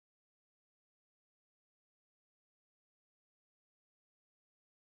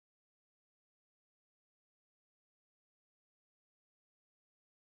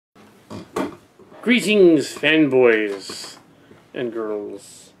Greetings, fanboys and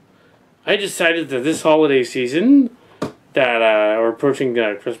girls. I decided that this holiday season, that we're approaching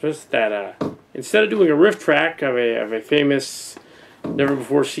Christmas, that instead of doing a riff track of a famous, never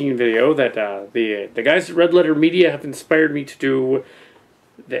before seen video, that the guys at RedLetterMedia have inspired me to do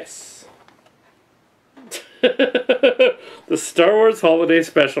this. The Star Wars Holiday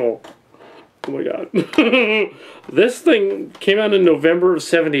Special. Oh my god. This thing came out in November of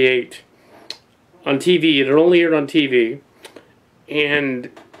 '78 on TV. It only aired on TV. And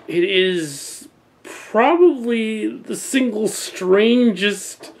it is probably the single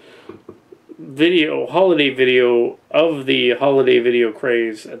strangest video, holiday video, of the holiday video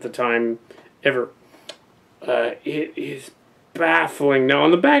craze at the time ever. It is baffling. Now,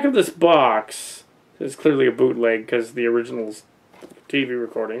 on the back of this box, it's clearly a bootleg because the original's TV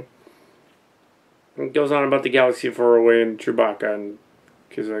recording. It goes on about the galaxy far away and Chewbacca and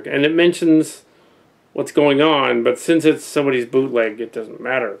Kazak. And it mentions what's going on, but since it's somebody's bootleg, it doesn't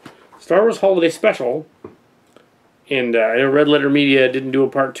matter. Star Wars Holiday Special. And I know RedLetterMedia didn't do a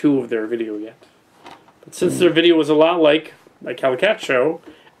part 2 of their video yet. But since their video was a lot like my Kal Kat show,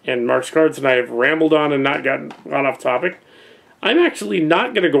 and Mark Scards and I have rambled on and not gone off topic, I'm actually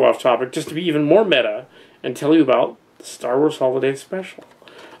not going to go off topic just to be even more meta and tell you about the Star Wars Holiday Special.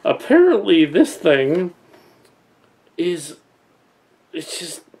 Apparently, this thing is, it's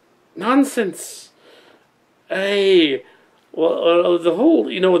just nonsense. Hey, well, the whole,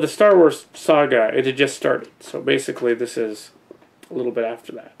 the Star Wars saga, it had just started. So basically, this is a little bit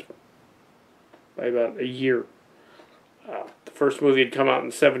after that. By about a year. The first movie had come out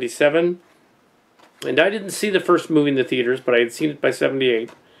in '77. And I didn't see the first movie in the theaters, but I had seen it by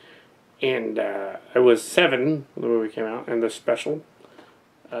 '78. And I was 7 when the movie came out, and the special.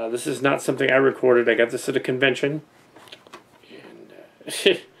 This is not something I recorded. I got this at a convention.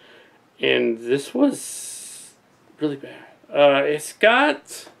 And, and this was really bad. It's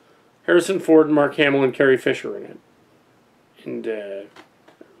got Harrison Ford, Mark Hamill, and Carrie Fisher in it. And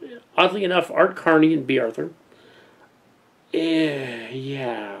oddly enough, Art Carney and B. Arthur.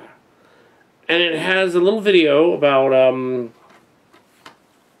 Yeah. And it has a little video about, a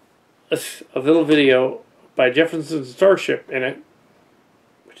little video by Jefferson's Starship in it,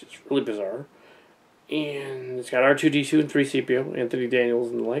 which is really bizarre. And it's got R2-D2 and 3CPO, Anthony Daniels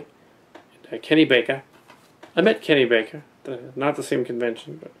and the like. And, Kenny Baker. I met Kenny Baker. Not the same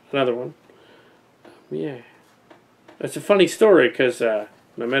convention, but another one. Yeah. It's a funny story, because when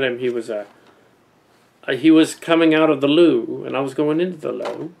I met him, he was coming out of the loo, and I was going into the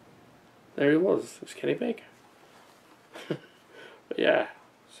loo. There he was. It was Kenny Baker. But yeah,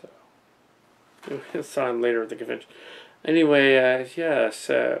 so I saw him later at the convention. Anyway, yes.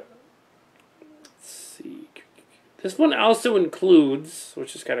 Let's see. This one also includes,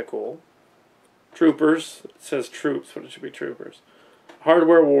 which is kind of cool, Troopers. It says Troops, but it should be Troopers.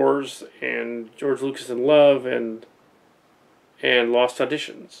 Hardware Wars and George Lucas in Love and Lost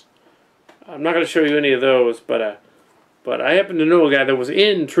Auditions. I'm not going to show you any of those, but I happen to know a guy that was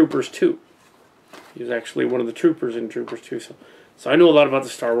in Troopers 2. He was actually one of the troopers in Troopers 2. So I know a lot about the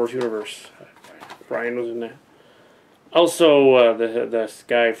Star Wars universe. Brian was in that. Also, this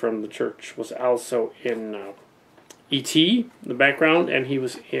guy from the church was also in E.T. in the background, and he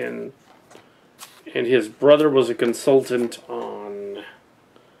was in... And his brother was a consultant on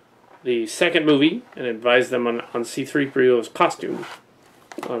the second movie and advised them on C-3PO's costume,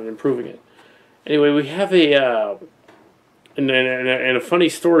 on improving it. Anyway, we have and a funny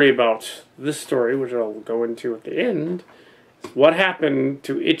story about this story, which I'll go into at the end, is what happened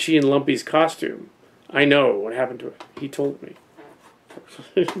to Itchy and Lumpy's costume. I know what happened to it. He told me.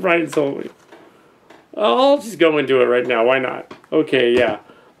 Brian told me. I'll just go into it right now. Why not? Okay, yeah.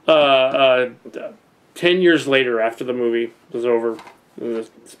 10 years later, after the movie was over, the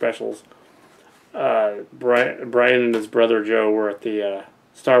specials, Brian and his brother Joe were at the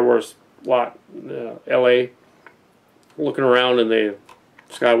Star Wars lot, L.A., looking around in the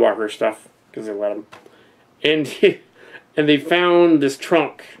Skywalker stuff, because they let them. And they found this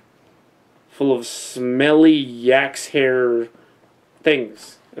trunk full of smelly yak's hair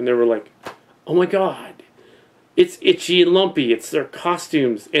things. And they were like, oh my god, it's Itchy and Lumpy. It's their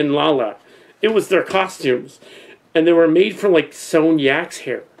costumes in Lala. It was their costumes. And they were made from, like, sewn yak's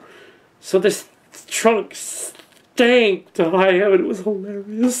hair. So this trunk stank to high heaven. It was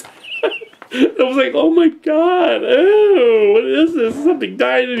hilarious. I was like, oh my god, oh, what is this? Something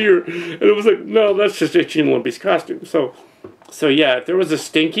died in here. And it was like, no, that's just Itchy and Lumpy's costume. So yeah, if there was a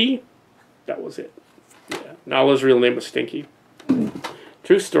Stinky, that was it. Yeah, Nala's real name was Stinky.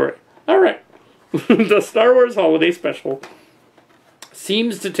 True story. Alright. The Star Wars Holiday Special.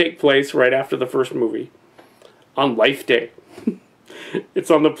 seems to take place right after the first movie on Life Day.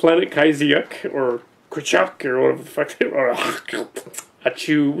 It's on the planet Kaiziuk, or Kachuk, or whatever the fuck they or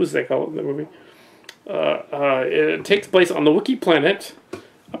Achu, as they call it in the movie. It takes place on the Wookiee planet,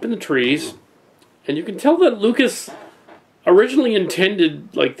 up in the trees, and you can tell that Lucas originally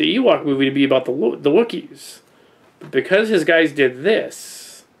intended, like, the Ewok movie to be about the Wookiees. But because his guys did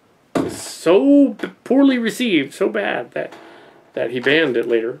this, it was so poorly received, so bad, that he banned it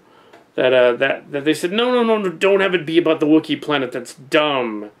later. That they said, no, don't have it be about the Wookiee planet, that's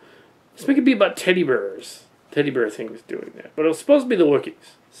dumb. Let's make it be about teddy bears. Teddy bear things doing that. But it was supposed to be the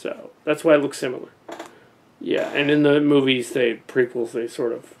Wookiees, so that's why it looks similar. Yeah, and in the movies, prequels, they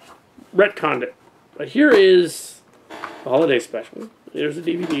sort of retconned it. But here is the holiday special. There's a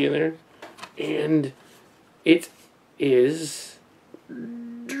DVD in there. And it is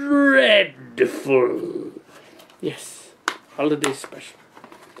dreadful. Yes, holiday special.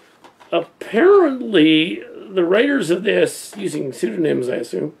 Apparently, the writers of this, using pseudonyms, I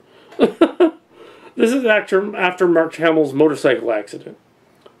assume, this is after Mark Hamill's motorcycle accident.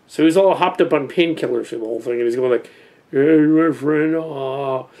 So he's all hopped up on painkillers for the whole thing, and he's going like, "Hey, my friend,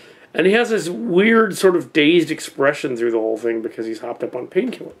 aw." And he has this weird sort of dazed expression through the whole thing because he's hopped up on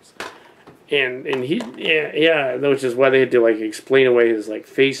painkillers. And he, yeah, which is why they had to, like, explain away his, like,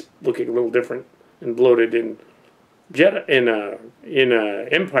 face looking a little different and bloated in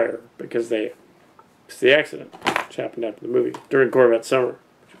Empire, because it's the accident which happened after the movie during Corvette Summer,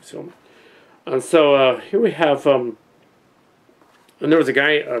 which was filming. And so here we have, and there was a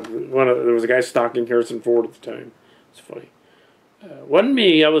guy, there was a guy stalking Harrison Ford at the time. It's funny. Wasn't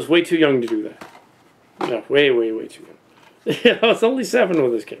me. I was way too young to do that. No, way too young. I was only 7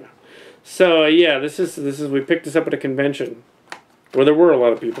 when this came out. So yeah, this is we picked this up at a convention where there were a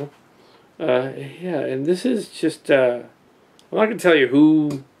lot of people. Yeah, and this is just I'm not gonna tell you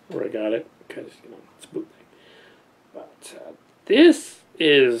who where I got it because it's bootleg. But this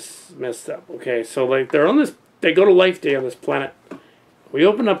is messed up. Okay, so like they're on this. They go to Life Day on this planet. We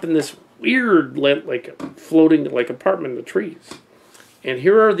open up in this weird, like, floating, like, apartment in the trees. And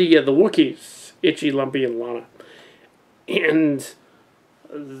here are the Wookiees, Itchy, Lumpy, and Lana. And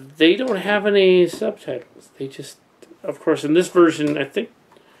they don't have any subtitles. They just, of course, in this version, I think,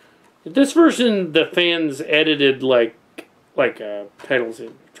 in this version, the fans edited, like titles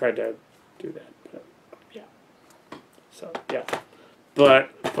in, tried to do that. But, yeah. So, yeah. But,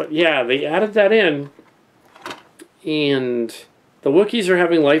 yeah, they added that in, and the Wookiees are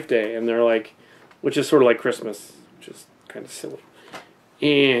having Life Day, and they're like, which is sort of like Christmas, which is kind of silly.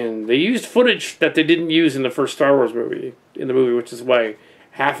 And they used footage that they didn't use in the first Star Wars movie, which is why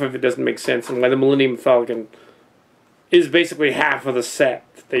half of it doesn't make sense, and why the Millennium Falcon is basically half of the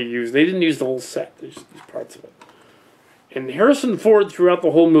set that they used. They didn't use the whole set, they just used parts of it. And Harrison Ford, throughout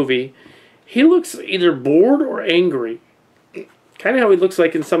the whole movie, he looks either bored or angry. Kind of how he looks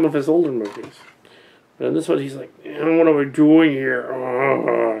like in some of his older movies. And this one, he's like, what are we doing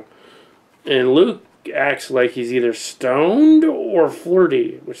here? And Luke acts like he's either stoned or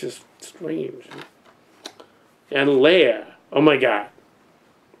flirty, which is strange. And Leia, oh my God.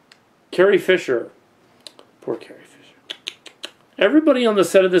 Carrie Fisher. Poor Carrie Fisher. Everybody on the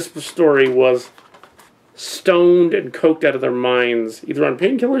set of this story was stoned and coked out of their minds, either on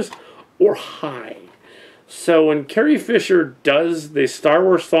painkillers or high. So when Carrie Fisher does the Star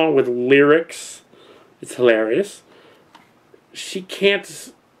Wars song with lyrics, it's hilarious. She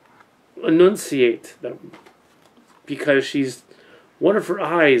can't enunciate them because one of her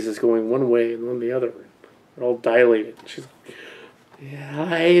eyes is going one way and one the other. They're all dilated. She's like,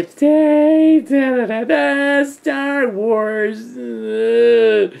 I say Star Wars.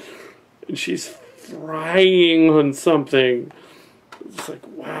 And she's frying on something. It's like,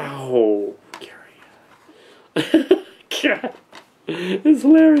 wow, Carrie. God. It's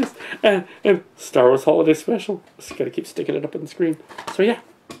hilarious. And Star Wars Holiday Special. Just gotta keep sticking it up on the screen. So yeah.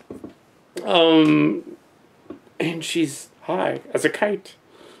 And she's high as a kite.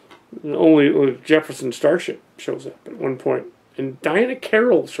 Only Jefferson Starship shows up at one point. And Diana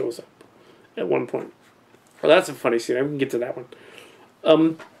Carroll shows up at one point. Well, that's a funny scene. I can get to that one.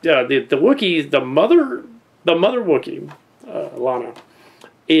 Yeah, the Wookiees, the mother Wookiee, Lana,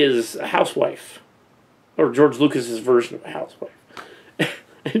 is a housewife. Or George Lucas's version of a housewife.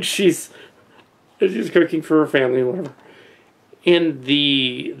 And she's cooking for her family, whatever. And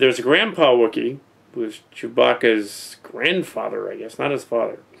there's a grandpa Wookiee, who's Chewbacca's grandfather, I guess, not his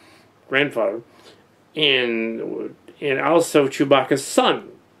father, grandfather, and also Chewbacca's son,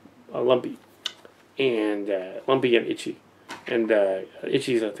 Lumpy, and Lumpy and Itchy, and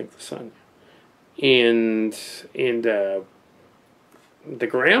Itchy's I think the son, and the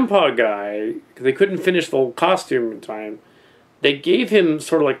grandpa guy, they couldn't finish the whole costume in time. They gave him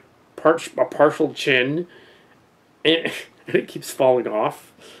sort of like a partial chin, and it keeps falling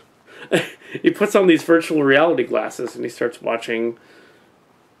off. He puts on these virtual reality glasses and he starts watching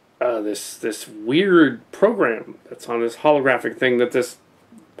this weird program that's on this holographic thing that this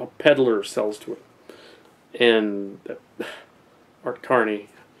peddler sells to him. And Art Carney.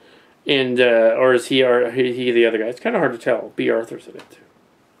 And, or is he the other guy? It's kind of hard to tell. B. Arthur's in it, too.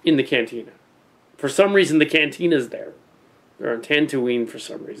 In the cantina. For some reason, the cantina's there. They're on Tatooine for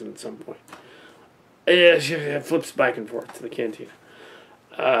some reason at some point. It flips back and forth to the cantina.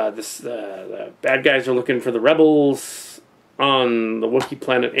 The bad guys are looking for the rebels on the Wookiee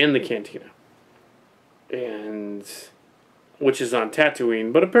planet and the cantina. And, which is on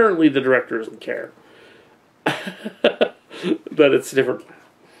Tatooine, but apparently the director doesn't care. But it's a different planet.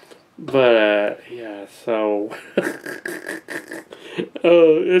 But, yeah, so...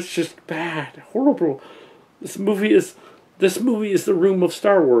 it's just bad. Horrible. This movie is the room of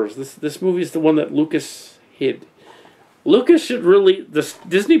Star Wars. This movie is the one that Lucas hid. Lucas should really...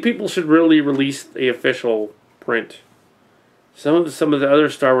 Disney people should really release the official print. Some of the other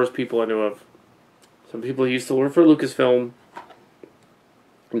Star Wars people I know of. Some people used to work for Lucasfilm.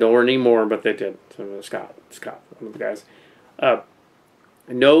 Don't work anymore, but they did. So Scott, one of the guys,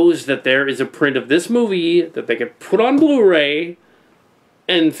 knows that there is a print of this movie that they could put on Blu-ray,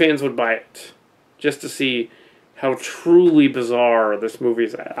 and fans would buy it just to see how truly bizarre this movie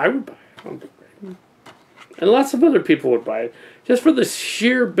is. I would buy it on Blu-ray, and lots of other people would buy it just for the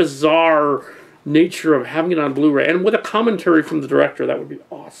sheer bizarre nature of having it on Blu-ray, and with a commentary from the director. That would be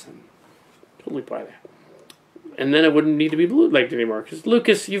awesome. Totally buy that. And then it wouldn't need to be bootlegged anymore. Because,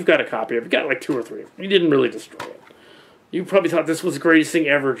 Lucas, you've got a copy of it. You've got like 2 or 3 of them. You didn't really destroy it. You probably thought this was the greatest thing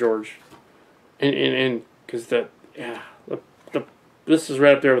ever, George. And because this is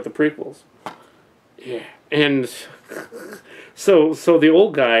right up there with the prequels. Yeah. And so the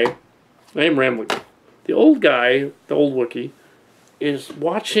old guy, I am rambling. The old guy, the old Wookiee, is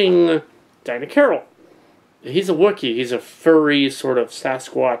watching Dinah Carroll. He's a Wookiee. He's a furry sort of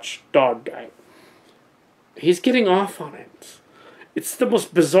Sasquatch dog guy. He's getting off on it. It's the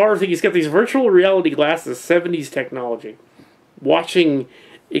most bizarre thing. He's got these virtual reality glasses, 70s technology, watching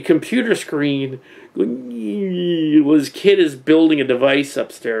a computer screen going, well, his kid is building a device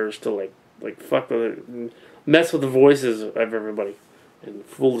upstairs to like fuck with it and mess with the voices of everybody and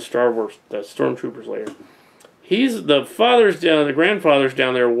fool the Star Wars, the stormtroopers later. The grandfather's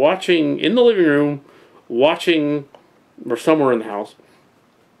down there watching, in the living room, watching, or somewhere in the house.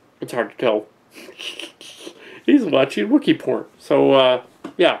 It's hard to tell. He's watching Wookiee porn. So,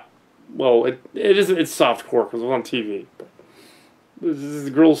 yeah. Well, it's softcore because it was on TV. But this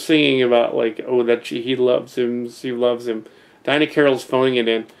girl singing about, like, oh, that he loves him, she loves him. Dinah Carroll's phoning it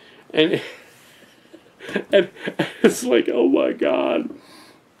in. And, and it's like, oh my God.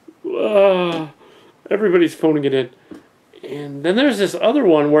 Everybody's phoning it in. And then there's this other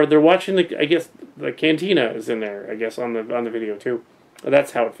one where they're watching I guess the cantina is in there, I guess, on the video too.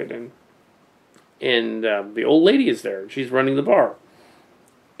 That's how it fit in. And the old lady is there. She's running the bar.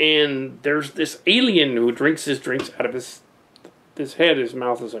 And there's this alien who drinks his drinks out of his head. His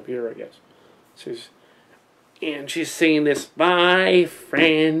mouth is up here, I guess. She's singing this, my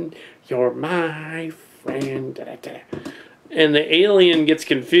friend, you're my friend. Da, da, da. And the alien gets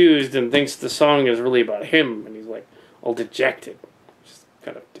confused and thinks the song is really about him. And he's like all dejected. Just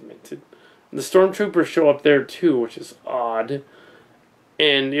kind of demented. And the stormtroopers show up there too, which is odd.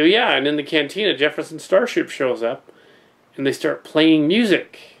 And yeah, and in the cantina, Jefferson Starship shows up, and they start playing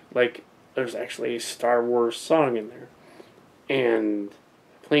music. Like, there's actually a Star Wars song in there. And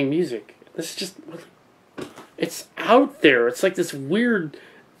playing music. This is just, it's out there. It's like this weird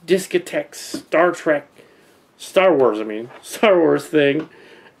discotheque Star Wars thing.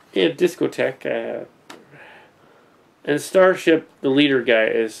 Yeah, discotheque. And Starship, the leader guy,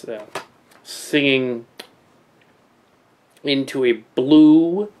 is singing into a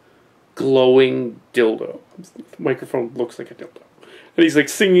blue, glowing dildo. The microphone looks like a dildo. And he's like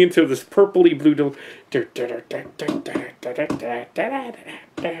singing into this purpley blue dildo.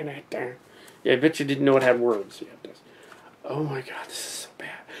 Yeah, I bet you didn't know it had words. Yeah, it does. Oh my God, this is so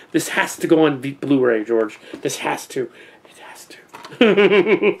bad. This has to go on Blu-ray, George. This has to. It has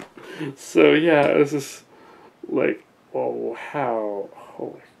to. So yeah, this is like, oh, how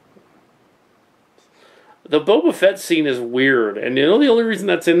holy. The Boba Fett scene is weird, and you know the only reason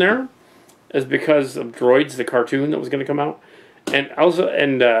that's in there is because of Droids, the cartoon that was going to come out, and also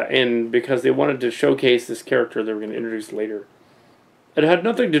and because they wanted to showcase this character they were going to introduce later, It had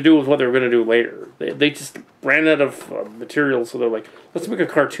nothing to do with what they were going to do later. They just ran out of material, so they're like, let's make a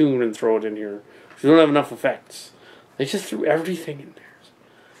cartoon and throw it in here. We don't have enough effects. They just threw everything in there.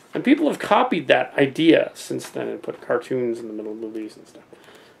 And people have copied that idea since then and put cartoons in the middle of movies and stuff.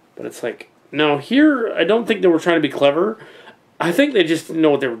 But it's like, no, here, I don't think they were trying to be clever. I think they just didn't know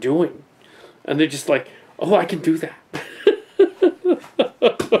what they were doing. And they're just like, oh, I can do that.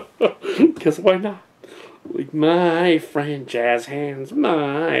 Because why not? Like, my friend, jazz hands,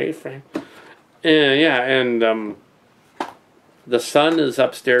 my friend. And the son is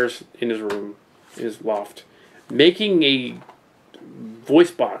upstairs in his room, in his loft, making a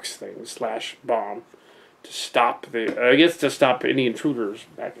voice box thing / bomb to stop to stop any intruders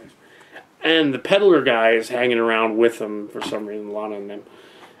back there. And the peddler guy is hanging around with them for some reason, Lana and them.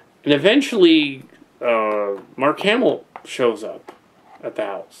 And eventually, Mark Hamill shows up at the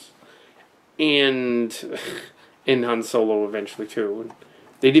house. And Han Solo eventually too. And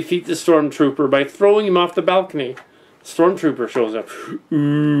they defeat the stormtrooper by throwing him off the balcony. The stormtrooper shows up.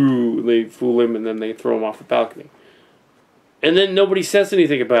 Ooh, they fool him and then they throw him off the balcony. And then nobody says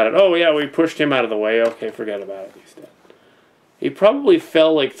anything about it. Oh yeah, we pushed him out of the way. Okay, forget about it. He's dead. He probably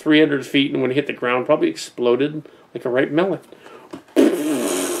fell like 300 feet and when he hit the ground, probably exploded like a ripe melon.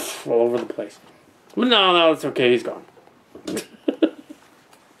 All over the place. But no, it's okay. He's gone.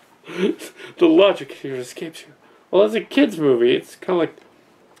 The logic here escapes you. Well, as a kid's movie, it's kind of like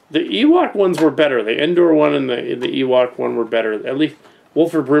the Ewok ones were better. The Endor one and the Ewok one were better. At least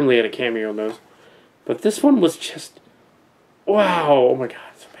Wilford Brimley had a cameo in those. But this one was just, wow! Oh my God,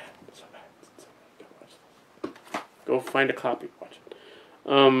 so bad, so bad, so bad. Go find a copy, watch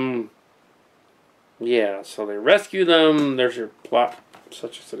it. Yeah. So they rescue them. There's your plot,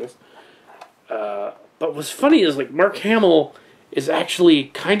 such as it is. But what's funny is like Mark Hamill is actually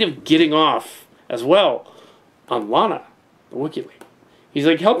kind of getting off as well on Lana, the Wookiee lady. He's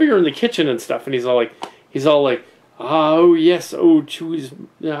like helping her in the kitchen and stuff, and he's all like, oh yes, oh Chewie's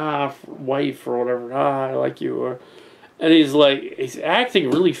wife or whatever. I like you, and he's acting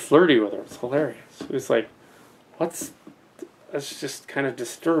really flirty with her. It's hilarious. It's like, that's just kind of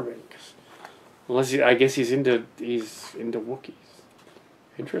disturbing. I guess he's into Wookiees.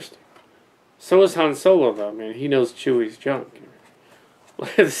 Interesting. So is Han Solo though. Man, he knows Chewie's junk.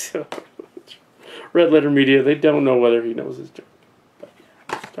 RedLetterMedia, they don't know whether he knows his junk. But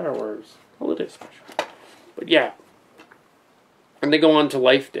yeah, Star Wars holiday special. But yeah, and they go on to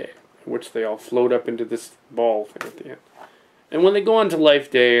Life Day, in which they all float up into this ball thing at the end. And when they go on to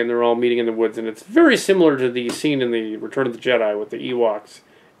Life Day and they're all meeting in the woods, and it's very similar to the scene in the Return of the Jedi with the Ewoks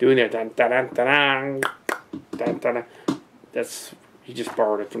doing that. Dun, dun, dun, dun, dun, dun, dun. That's, he just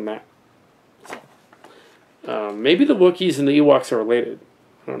borrowed it from that. Maybe the Wookiees and the Ewoks are related.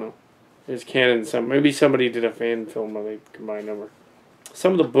 I don't know. There's canon. Maybe somebody did a fan film where they combined them.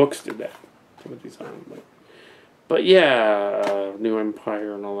 Some of the books did that. Some of these but yeah, New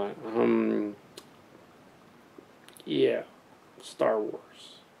Empire and all that. Yeah, Star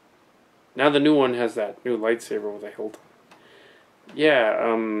Wars. Now the new one has that new lightsaber with a hilt on it.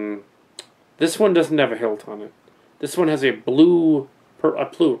 Yeah, this one doesn't have a hilt on it. This one has a purple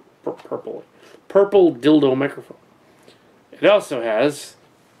dildo microphone. It also has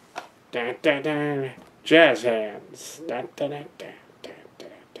jazz hands.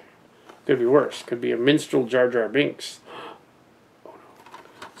 Could be worse. Could be a minstrel Jar Jar Binks. Oh no.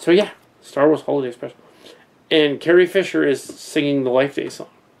 So yeah, Star Wars Holiday Special. And Carrie Fisher is singing the Life Day song,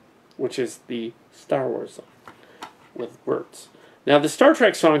 which is the Star Wars song with words. Now the Star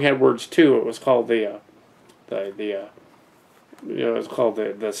Trek song had words too. It was called the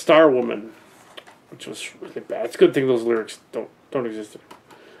Star Woman, which was really bad. It's a good thing those lyrics don't exist anymore.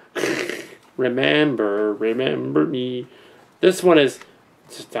 Remember me. This one is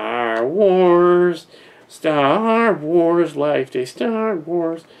Star Wars, Life Day, Star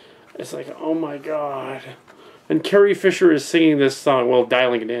Wars. It's like, oh my God. And Carrie Fisher is singing this song, well,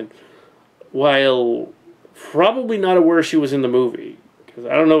 dialing it in, while probably not aware she was in the movie. Because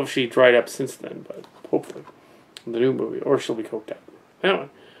I don't know if she dried up since then, but hopefully. In the new movie. Or she'll be coked out. That one.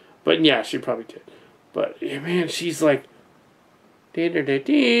 But yeah, she probably did. But, yeah, man, she's like... Oh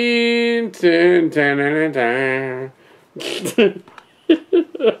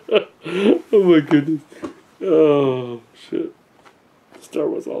my goodness. Oh, shit. Star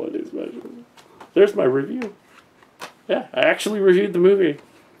Wars Holiday Special. There's my review. Yeah, I actually reviewed the movie.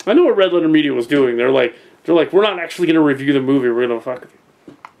 I know what RedLetterMedia was doing. They're like, we're not actually going to review the movie. We're going to fuck with you.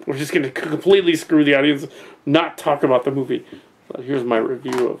 We're just going to completely screw the audience, not talk about the movie. But here's my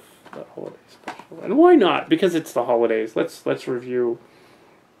review of the Holiday Special. And why not? Because it's the holidays. Let's review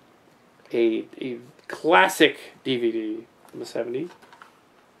a classic DVD from the 70s.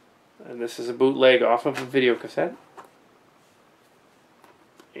 And this is a bootleg off of a video cassette.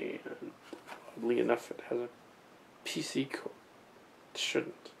 And oddly enough, it has a PC code. It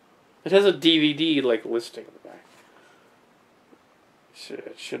shouldn't. It has a DVD like listing in the back.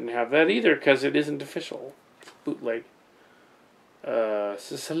 It shouldn't have that either because it isn't official. It's bootleg.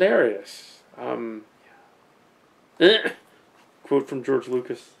 This is hilarious. Quote from George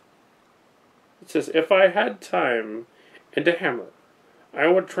Lucas. It says, "If I had time and a hammer, I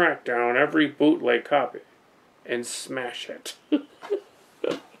would track down every bootleg copy and smash it."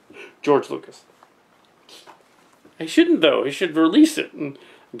 George Lucas. He shouldn't, though. He should release it and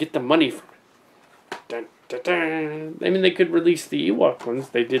get the money from it. Dun, dun, dun. I mean, they could release the Ewok ones.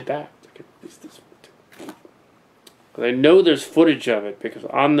 They did that. They could release this one, too. But I know there's footage of it, because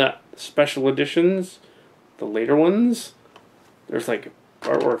on the special editions, the later ones, there's, like,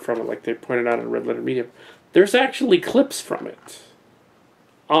 artwork from it, like they pointed out in RedLetterMedia. There's actually clips from it.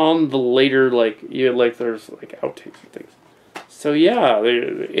 On the later, like, there's, like, outtakes and things. So, yeah,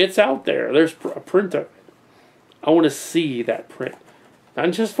 it's out there. There's a print of it. I want to see that print. Not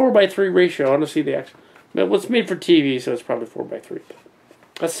just 4:3 ratio. I want to see the actual. But what's made for TV, so it's probably 4:3.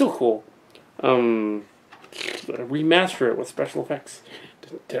 That's still cool. Remaster it with special effects.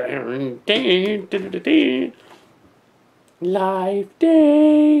 Life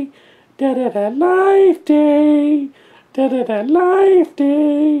Day. Da-da-da, Life Day. Da-da-da, Life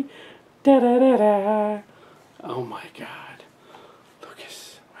Day. Da-da-da-da. Oh my God.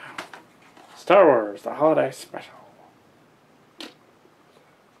 Lucas. Wow. Star Wars, the holiday special.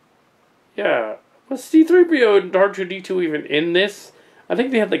 Yeah. Was C-3PO and R2-D2 even in this? I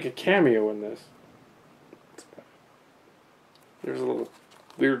think they had like a cameo in this. There's a little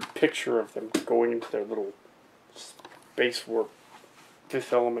weird picture of them going into their little space warp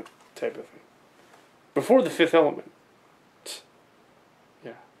Fifth Element type of thing. Before the Fifth Element.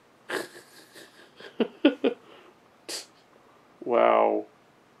 Yeah. Wow.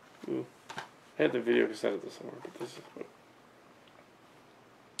 I had the video cassette of this somewhere, but this is what.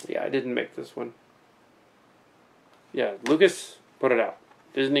 Yeah, I didn't make this one. Yeah, Lucas, put it out.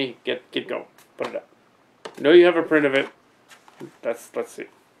 Disney, get going. Put it out. I know you have a print of it. Let's see.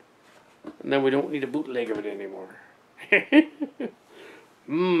 And then we don't need a bootleg of it anymore.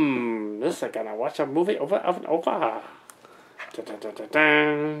 This is gonna watch a movie over.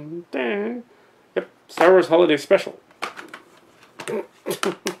 Yep, Star Wars Holiday Special. One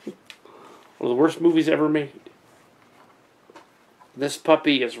of the worst movies ever made. This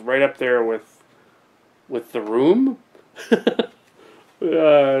puppy is right up there with The Room.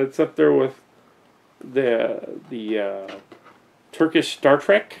 It's up there with the Turkish Star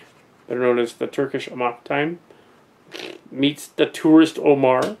Trek, better known as the Turkish Amok Time, meets the Tourist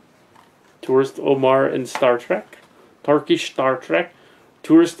Omar. Tourist Omar in Star Trek. Turkish Star Trek.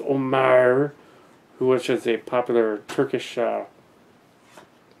 Tourist Omar, which is a popular Turkish,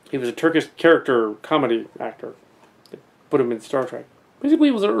 he was a Turkish character comedy actor. They put him in Star Trek. Basically,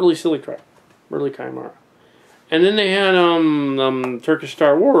 it was an early silly Trek. Early Chimera. And then they had Turkish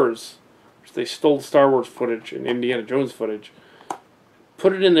Star Wars, which they stole Star Wars footage and Indiana Jones footage,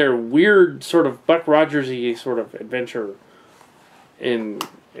 put it in their weird sort of Buck Rogers-y sort of adventure, and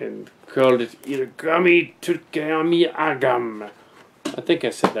called it Irgami Turkami Agam. I think I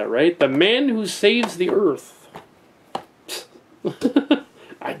said that right. The Man Who Saves the Earth.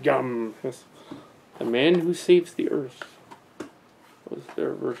 Agam. Yes. The Man Who Saves the Earth. That was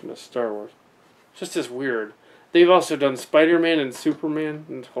their version of Star Wars. Just as weird. They've also done Spider-Man and Superman,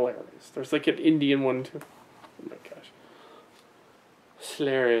 and it's hilarious. There's like an Indian one too. Oh my gosh. It's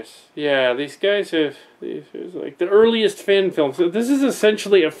hilarious. Yeah, these guys have like the earliest fan films. So this is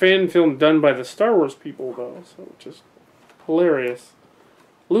essentially a fan film done by the Star Wars people though, so just hilarious.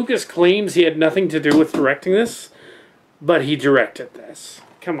 Lucas claims he had nothing to do with directing this, but he directed this.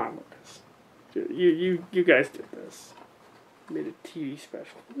 Come on, Lucas. You guys did this. Made a TV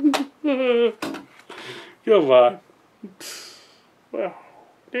special. Come on. Wow.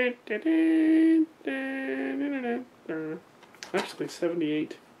 Actually,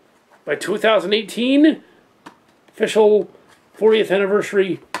 78. By 2018, official 40th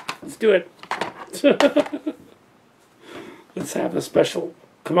anniversary. Let's do it. Let's have a special.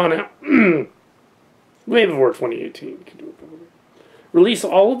 Come on out. Way before 2018. You can do it. Release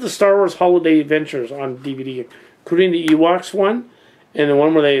all of the Star Wars Holiday Adventures on DVD, including the Ewoks one, and the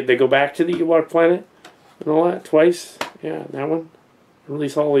one where they go back to the Ewok planet, and all that twice. Yeah, that one.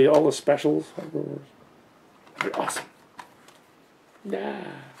 Release all the specials. That'd be awesome. Nah,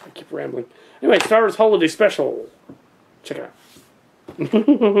 I keep rambling. Anyway, Star Wars Holiday Special. Check it out.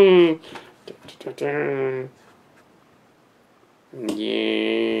 Yeah.